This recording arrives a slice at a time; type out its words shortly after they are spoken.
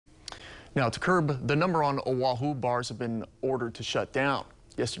Now, to curb the number on Oahu, bars have been ordered to shut down.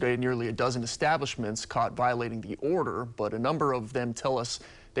 Yesterday, nearly a dozen establishments caught violating the order, but a number of them tell us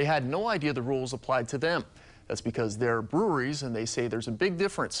they had no idea the rules applied to them. That's because they're breweries, and they say there's a big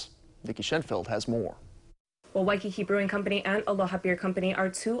difference. Nikki Schenfeld has more. Well, Waikiki Brewing Company and Aloha Beer Company are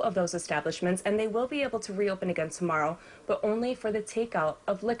two of those establishments, and they will be able to reopen again tomorrow, but only for the takeout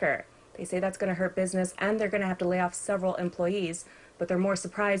of liquor. They say that's going to hurt business, and they're going to have to lay off several employees, but they're more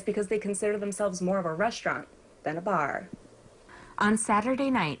surprised because they consider themselves more of a restaurant than a bar. On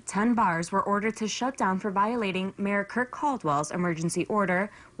Saturday night, 10 bars were ordered to shut down for violating Mayor Kirk Caldwell's emergency order,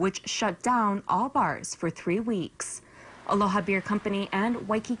 which shut down all bars for 3 weeks. Aloha Beer Company and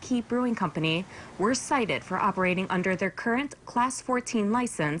Waikiki Brewing Company were cited for operating under their current Class 14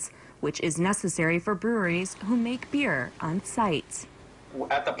 license, which is necessary for breweries who make beer on site.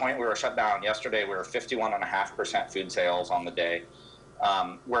 At the point we were shut down yesterday, we were 51.5% food sales on the day.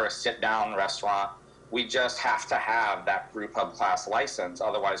 We're a sit-down restaurant. We just have to have that brew pub class license,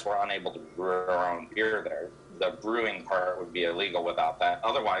 otherwise we're unable to brew our own beer there. The brewing part would be illegal without that.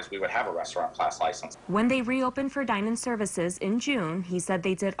 Otherwise, we would have a restaurant class license. When they reopened for dine-in services in June, he said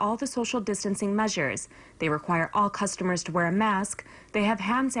they did all the social distancing measures. They require all customers to wear a mask, they have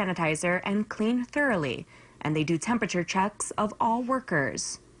hand sanitizer and clean thoroughly, and they do temperature checks of all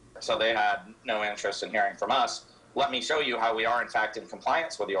workers. So they had no interest in hearing from us. Let me show you how we are in fact in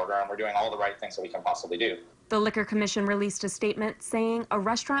compliance with the order, and we're doing all the right things that we can possibly do. The Liquor Commission released a statement saying a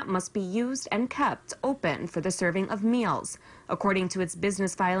restaurant must be used and kept open for the serving of meals. According to its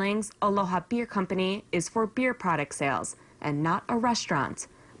business filings, Aloha Beer Company is for beer product sales and not a restaurant.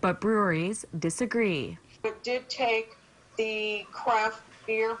 But breweries disagree. It did take the craft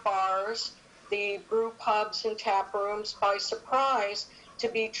beer bars, the brew pubs and tap rooms by surprise to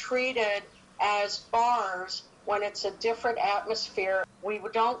be treated as bars when it's a different atmosphere. We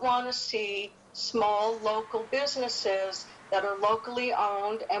don't want to see small local businesses that are locally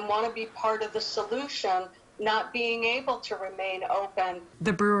owned and want to be part of the solution not being able to remain open.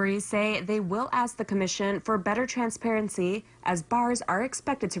 The breweries say they will ask the commission for better transparency as bars are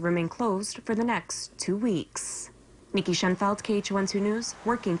expected to remain closed for the next 2 weeks. Nikki Schenfeld, KHON2 News,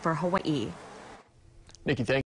 working for Hawaii. Nikki, thank you.